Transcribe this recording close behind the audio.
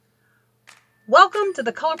Welcome to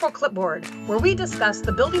the Colorful Clipboard, where we discuss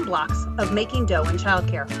the building blocks of making dough in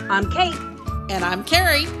childcare. I'm Kate. And I'm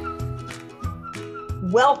Carrie.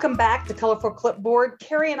 Welcome back to Colorful Clipboard.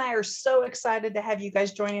 Carrie and I are so excited to have you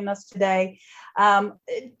guys joining us today.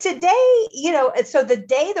 Today, so the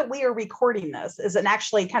day that we are recording this is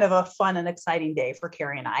actually kind of a fun and exciting day for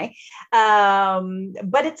Carrie and I.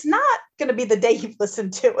 But it's not going to be the day you've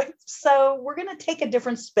listened to it. So we're going to take a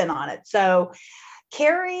different spin on it. So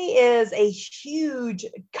Carrie is a huge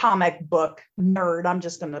comic book nerd. I'm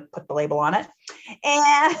just going to put the label on it.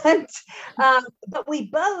 And, but we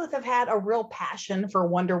both have had a real passion for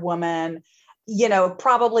Wonder Woman,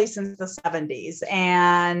 probably since the 70s.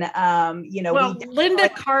 And, Linda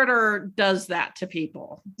Carter does that to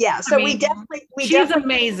people. Yeah. So she's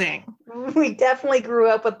amazing. We definitely grew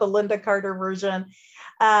up with the Linda Carter version.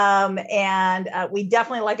 And we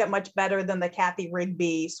definitely like it much better than the Kathy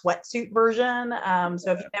Rigby sweatsuit version.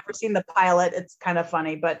 So if you've never seen the pilot, it's kind of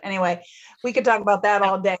funny. But anyway, we could talk about that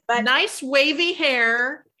all day. But nice wavy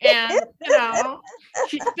hair, and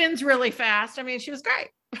she spins really fast. I mean, she was great.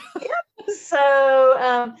 Yeah.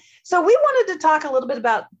 So we wanted to talk a little bit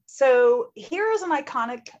about. So here is an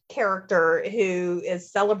iconic character who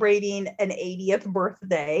is celebrating an 80th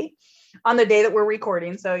birthday on the day that we're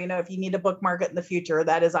recording. So, if you need to bookmark it in the future,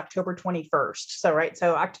 that is October 21st.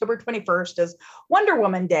 So October 21st is Wonder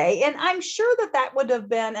Woman Day. And I'm sure that would have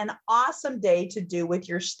been an awesome day to do with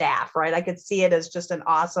your staff, right? I could see it as just an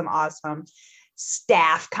awesome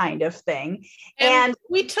staff kind of thing. And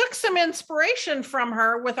we took some inspiration from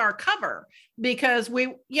her with our cover, because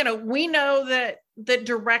we know that the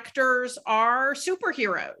directors are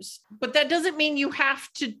superheroes, but that doesn't mean you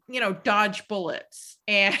have to, dodge bullets,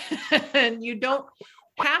 and you don't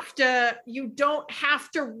have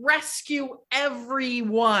to rescue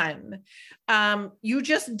everyone. You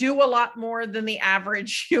just do a lot more than the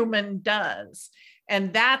average human does.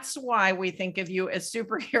 And that's why we think of you as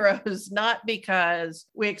superheroes, not because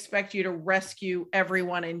we expect you to rescue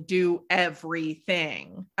everyone and do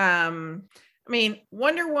everything.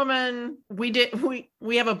 Wonder Woman,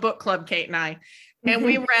 we have a book club, Kate and I, and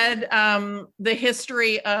we read the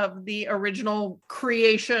history of the original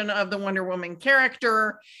creation of the Wonder Woman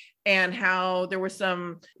character, and how there was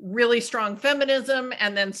some really strong feminism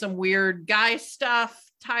and then some weird guy stuff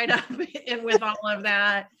tied up in with all of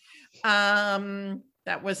that.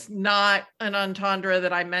 That was not an entendre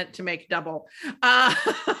that I meant to make double.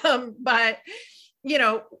 But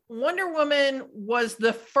Wonder Woman was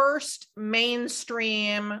the first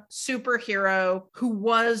mainstream superhero who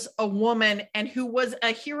was a woman and who was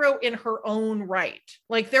a hero in her own right.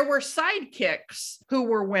 Like, there were sidekicks who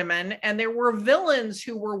were women and there were villains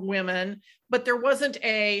who were women, but there wasn't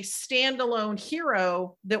a standalone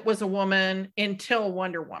hero that was a woman until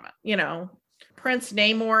Wonder Woman. Prince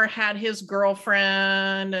Namor had his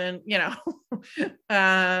girlfriend, and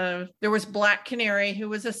there was Black Canary, who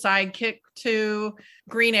was a sidekick to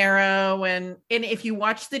Green Arrow. And if you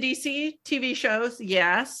watch the DC TV shows,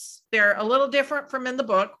 yes, they're a little different from in the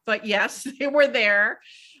book, but yes, they were there.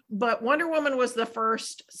 But Wonder Woman was the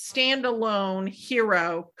first standalone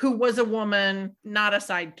hero who was a woman, not a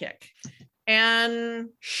sidekick. And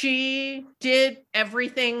she did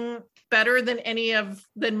everything better than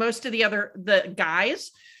most of the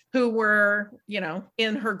guys who were,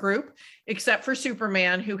 in her group, except for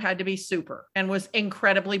Superman, who had to be super and was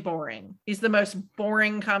incredibly boring. He's the most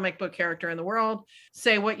boring comic book character in the world.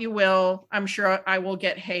 Say what you will. I'm sure I will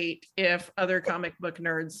get hate if other comic book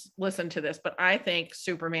nerds listen to this, but I think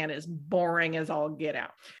Superman is boring as all get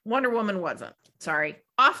out. Wonder Woman wasn't. Sorry.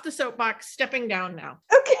 Off the soapbox, stepping down now.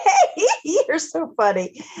 Okay, you're so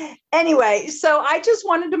funny. Anyway, so I just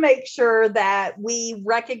wanted to make sure that we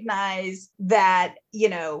recognize that,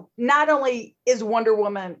 not only is Wonder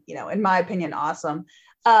Woman, in my opinion, awesome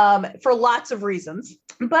for lots of reasons,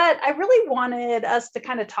 but I really wanted us to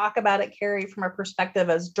kind of talk about it, Carrie, from a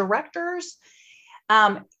perspective as directors.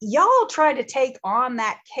 Y'all try to take on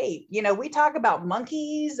that cape. We talk about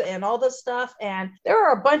monkeys and all this stuff, and there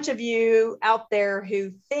are a bunch of you out there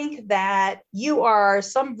who think that you are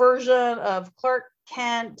some version of Clark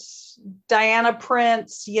Kent, Diana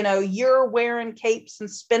Prince, you're wearing capes and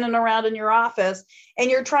spinning around in your office and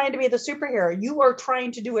you're trying to be the superhero. You are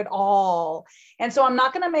trying to do it all. And so I'm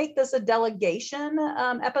not going to make this a delegation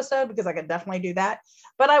episode, because I could definitely do that.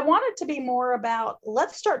 But I want it to be more about,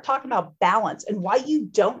 let's start talking about balance and why you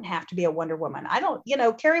don't have to be a Wonder Woman.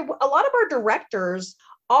 Carrie, a lot of our directors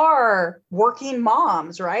are working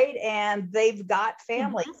moms, right? And they've got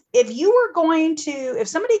families. Mm-hmm. If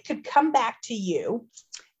somebody could come back to you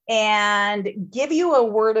and give you a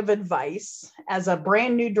word of advice as a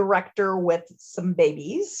brand new director with some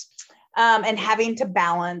babies, and having to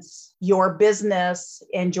balance your business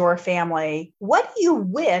and your family, what do you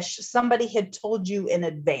wish somebody had told you in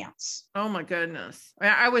advance? Oh my goodness.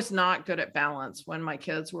 I was not good at balance when my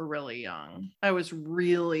kids were really young. I was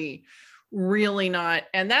really not.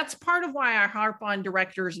 And that's part of why I harp on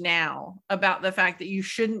directors now about the fact that you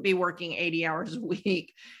shouldn't be working 80 hours a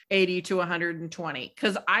week, 80 to 120,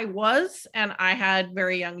 because I was, and I had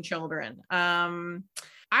very young children.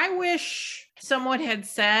 I wish someone had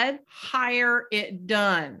said, hire it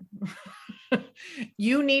done.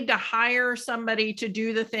 You need to hire somebody to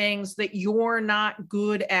do the things that you're not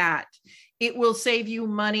good at. It will save you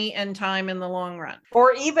money and time in the long run.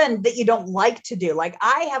 Or even that you don't like to do. Like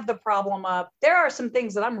I have the problem of there are some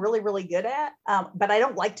things that I'm really, really good at, but I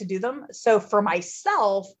don't like to do them. So for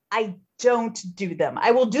myself, I don't do them.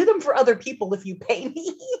 I will do them for other people if you pay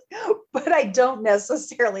me, but I don't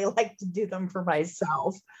necessarily like to do them for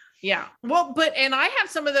myself. Yeah. Well, and I have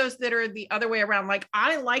some of those that are the other way around. Like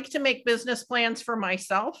I like to make business plans for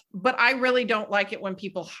myself, but I really don't like it when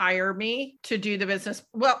people hire me to do the business.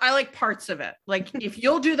 Well, I like parts of it. Like if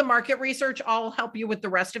you'll do the market research, I'll help you with the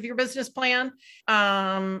rest of your business plan.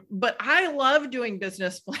 But I love doing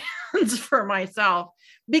business plans for myself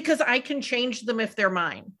because I can change them if they're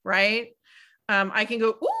mine, right? I can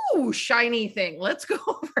go, ooh, shiny thing. Let's go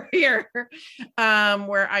over here.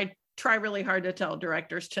 Where I try really hard to tell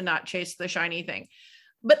directors to not chase the shiny thing.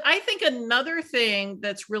 But I think another thing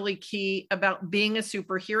that's really key about being a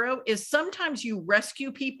superhero is sometimes you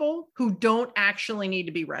rescue people who don't actually need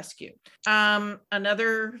to be rescued.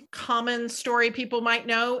 Another common story people might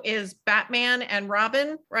know is Batman and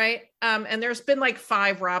Robin, right? And there's been like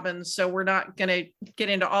 5 Robins, so we're not going to get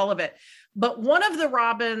into all of it. But one of the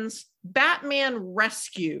Robins, Batman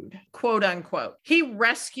rescued, quote unquote. He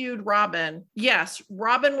rescued Robin. Yes,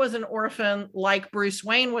 Robin was an orphan like Bruce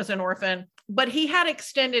Wayne was an orphan, but he had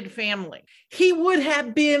extended family. He would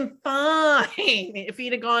have been fine if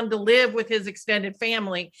he'd have gone to live with his extended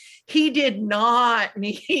family. He did not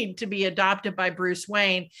need to be adopted by Bruce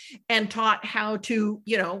Wayne and taught how to,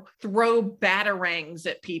 throw batarangs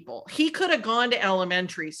at people. He could have gone to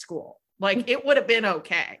elementary school. Like it would have been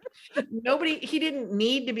okay. He didn't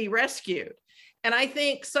need to be rescued. And I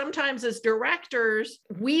think sometimes as directors,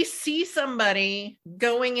 we see somebody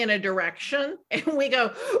going in a direction and we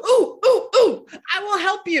go, ooh, I will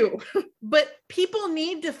help you. But people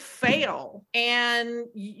need to fail and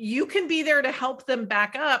you can be there to help them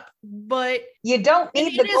back up, but you don't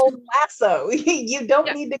need the gold lasso. You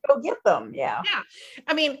don't need to go get them. Yeah. Yeah.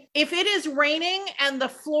 I mean, if it is raining and the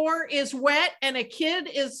floor is wet and a kid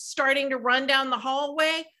is starting to run down the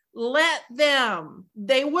hallway, let them.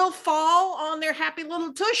 They will fall on their happy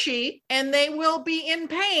little tushy and they will be in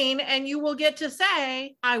pain. And you will get to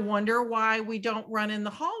say, I wonder why we don't run in the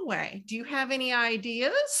hallway. Do you have any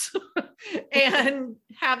ideas? And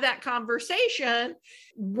have that conversation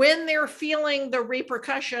when they're feeling the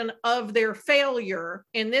repercussion of their failure.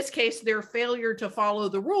 In this case, their failure to follow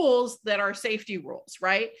the rules that are safety rules,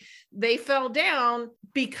 right? They fell down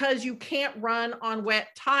because you can't run on wet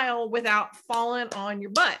tile without falling on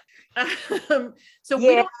your butt. So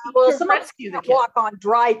we don't need to rescue the kid. Walk on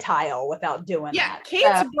dry tile without doing that. Yeah,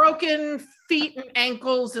 Kate's broken feet and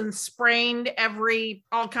ankles and sprained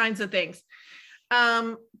all kinds of things.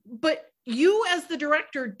 But you as the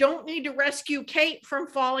director don't need to rescue Kate from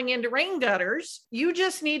falling into rain gutters. You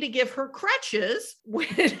just need to give her crutches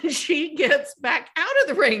when she gets back out of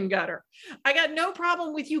the rain gutter. I got no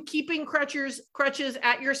problem with you keeping crutches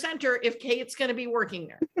at your center if Kate's going to be working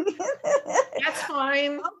there. That's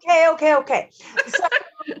fine. Okay. So,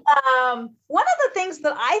 one of the things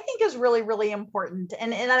that I think is really, really important,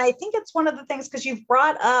 and I think it's one of the things because you've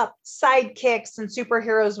brought up sidekicks and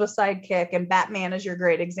superheroes with sidekick, and Batman is your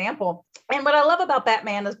great example. And what I love about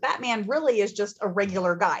Batman is Batman really is just a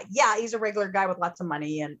regular guy. Yeah, he's a regular guy with lots of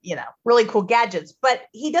money and, really cool gadgets, but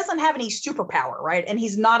he doesn't have any superpower, right? And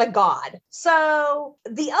he's not a god. So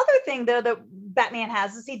the other thing though that Batman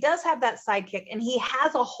has is he does have that sidekick and he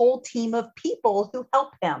has a whole team of people who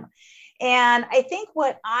help him. And I think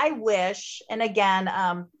what I wish, and again,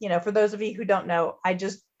 for those of you who don't know, I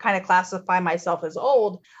just kind of classify myself as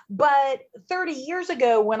old, but 30 years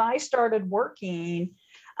ago when I started working,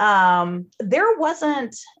 there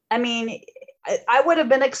wasn't, I would have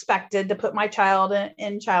been expected to put my child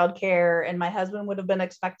in childcare and my husband would have been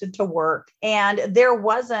expected to work. And there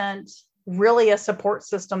wasn't really a support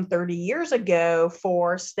system 30 years ago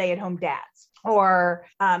for stay-at-home dads or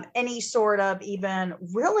any sort of even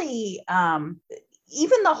really,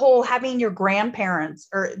 even the whole having your grandparents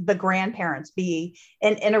or the grandparents be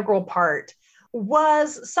an integral part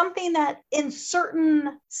was something that in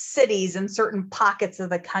certain cities, in certain pockets of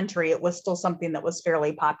the country, it was still something that was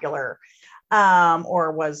fairly popular.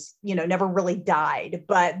 Or was, never really died.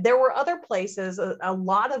 But there were other places, a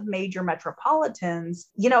lot of major metropolitans,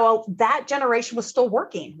 that generation was still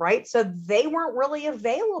working, right? So they weren't really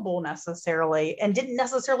available necessarily and didn't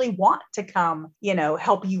necessarily want to come,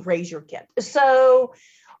 help you raise your kid. So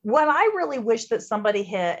what I really wish that somebody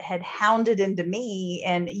had hounded into me,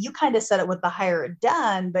 and you kind of said it with the Hire It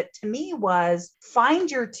Done, but to me was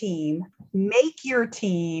find your team, make your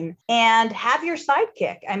team, and have your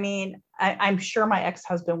sidekick. I mean, I'm sure my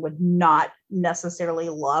ex-husband would not necessarily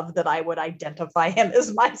love that I would identify him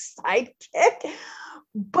as my sidekick,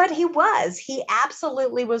 but he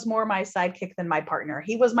absolutely was more my sidekick than my partner.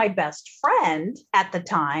 He was my best friend at the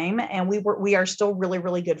time, and we are still really,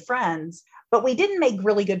 really good friends, but we didn't make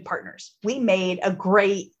really good partners. We made a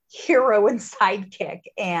great hero and sidekick.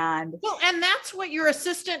 And that's what your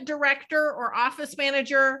assistant director or office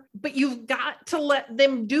manager, but you've got to let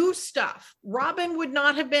them do stuff. Robin would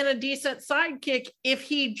not have been a decent sidekick if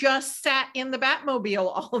he just sat in the Batmobile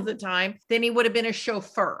all of the time. Then he would have been a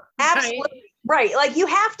chauffeur. Absolutely. Right. Like you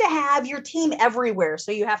have to have your team everywhere.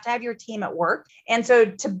 So you have to have your team at work. And so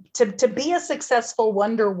to be a successful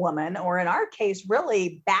Wonder Woman, or in our case,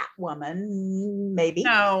 really Batwoman, maybe.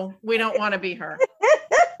 No, we don't want to be her.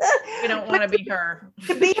 We don't want to be her.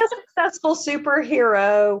 To be a successful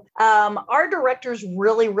superhero, our directors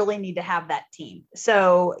really, really need to have that team.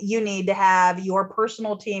 So you need to have your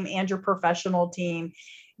personal team and your professional team.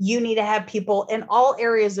 You need to have people in all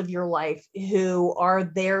areas of your life who are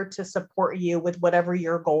there to support you with whatever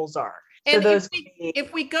your goals are. And so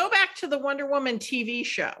if we go back to the Wonder Woman TV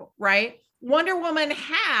show, right? Wonder Woman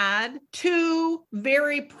had two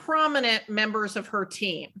very prominent members of her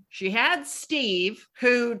team. She had Steve,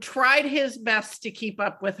 who tried his best to keep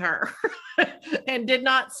up with her and did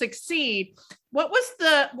not succeed. What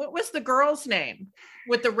was the girl's name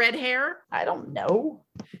with the red hair? I don't know.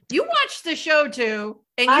 You watched the show too,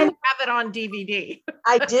 and you have it on DVD.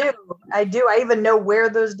 I do. I even know where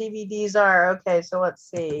those DVDs are. Okay, so let's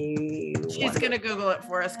see. She's going to Google it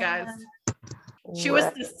for us, guys. She was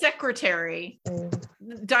the secretary.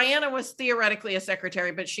 Diana was theoretically a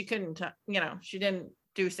secretary, but she couldn't, she didn't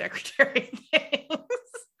do secretary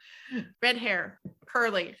things. Red hair,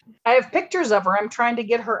 curly. I have pictures of her. I'm trying to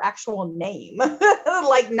get her actual name,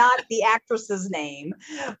 like not the actress's name,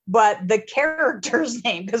 but the character's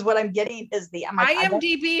name, because what I'm getting is the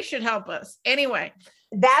IMDb should help us. Anyway.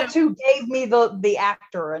 That's who gave me the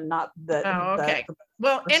actor and not the. Oh, okay.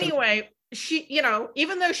 Well, anyway, she,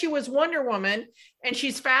 even though she was Wonder Woman and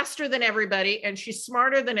she's faster than everybody and she's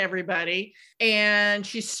smarter than everybody and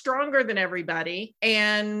she's stronger than everybody,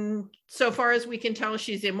 and so far as we can tell,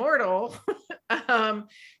 she's immortal,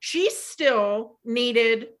 she still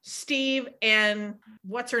needed Steve and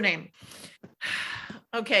what's her name?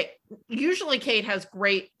 Okay. Usually Kate has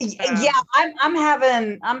great. I'm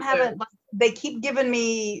having, they keep giving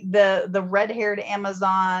me the red-haired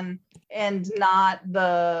Amazon and not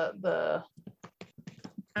the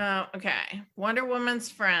okay. Wonder Woman's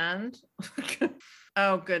friend.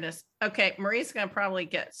 Oh goodness. Okay, Marie's gonna probably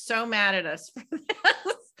get so mad at us for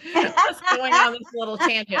this. Just going on this little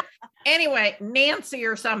tangent. Anyway, Nancy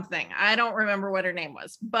or something. I don't remember what her name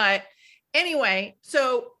was, but anyway,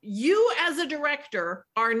 so you as a director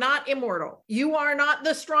are not immortal. You are not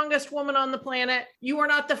the strongest woman on the planet. You are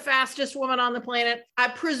not the fastest woman on the planet. I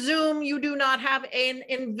presume you do not have an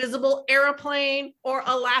invisible airplane or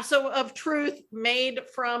a lasso of truth made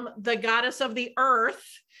from the goddess of the earth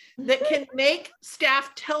that can make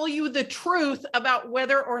staff tell you the truth about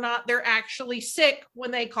whether or not they're actually sick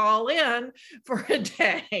when they call in for a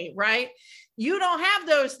day, right? You don't have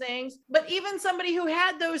those things, but even somebody who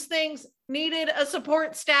had those things needed a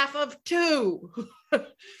support staff of 2.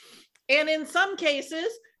 And in some cases,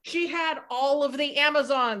 she had all of the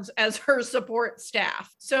Amazons as her support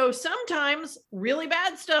staff. So sometimes really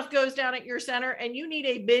bad stuff goes down at your center and you need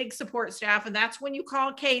a big support staff. And that's when you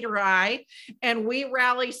call Kate or I, and we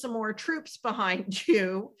rally some more troops behind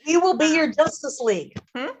you. We will be your Justice League.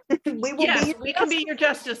 We can be your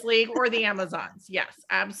Justice League or the Amazons. Yes,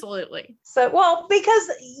 absolutely. So, well, because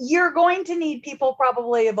you're going to need people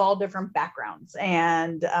probably of all different backgrounds.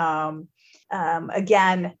 And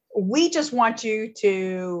again, we just want you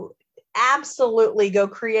to absolutely go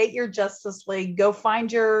create your Justice League, go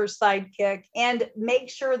find your sidekick, and make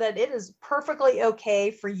sure that it is perfectly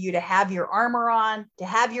okay for you to have your armor on, to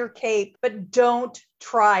have your cape, but don't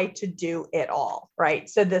try to do it all, right?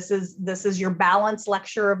 So this is your balance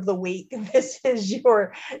lecture of the week. This is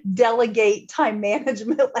your delegate time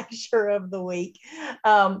management lecture of the week.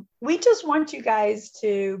 We just want you guys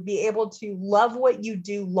to be able to love what you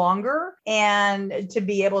do longer and to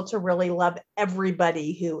be able to really love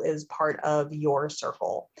everybody who is part of your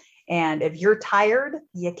circle. And if you're tired,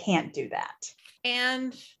 you can't do that.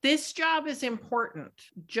 And this job is important,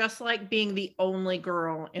 just like being the only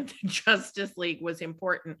girl in the Justice League was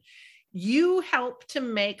important. You help to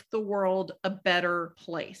make the world a better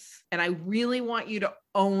place. And I really want you to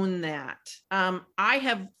own that. I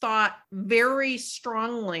have thought very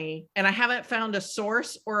strongly, and I haven't found a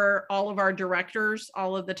source, or all of our directors,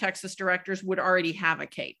 all of the Texas directors would already have a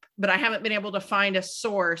cape, but I haven't been able to find a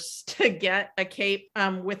source to get a cape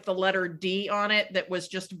with the letter D on it that was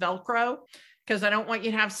just Velcro. Because I don't want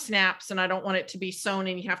you to have snaps, and I don't want it to be sewn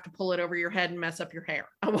and you have to pull it over your head and mess up your hair.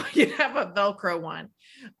 I want you to have a Velcro one,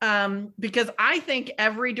 because I think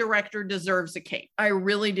every director deserves a cape. I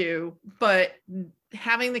really do. But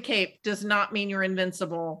having the cape does not mean you're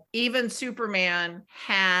invincible. Even Superman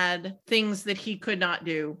had things that he could not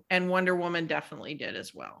do, and Wonder Woman definitely did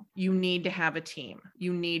as well. You need to have a team.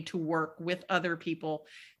 You need to work with other people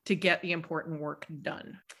to get the important work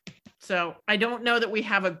done. So I don't know that we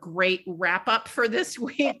have a great wrap up for this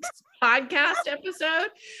week's podcast episode.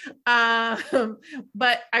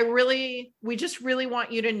 But we just really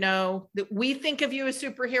want you to know that we think of you as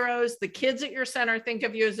superheroes. The kids at your center think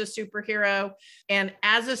of you as a superhero. And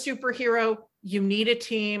as a superhero, you need a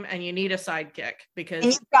team and you need a sidekick, because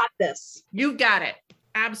you've got this. You got it.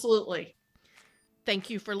 Absolutely. Thank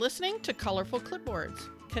you for listening to Colorful Clipboards.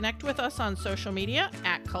 Connect with us on social media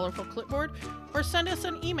at Colorful Clipboard, or send us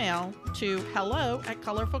an email to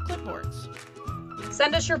hello@colorfulclipboards.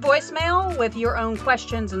 Send us your voicemail with your own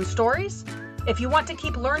questions and stories. If you want to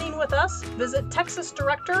keep learning with us, visit Texas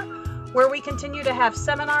Director, where we continue to have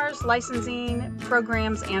seminars, licensing,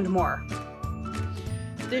 programs, and more.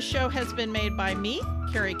 This show has been made by me,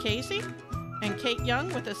 Carrie Casey, and Kate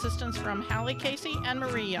Young, with assistance from Hallie Casey and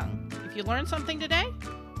Marie Young. If you learned something today,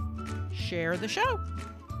 share the show.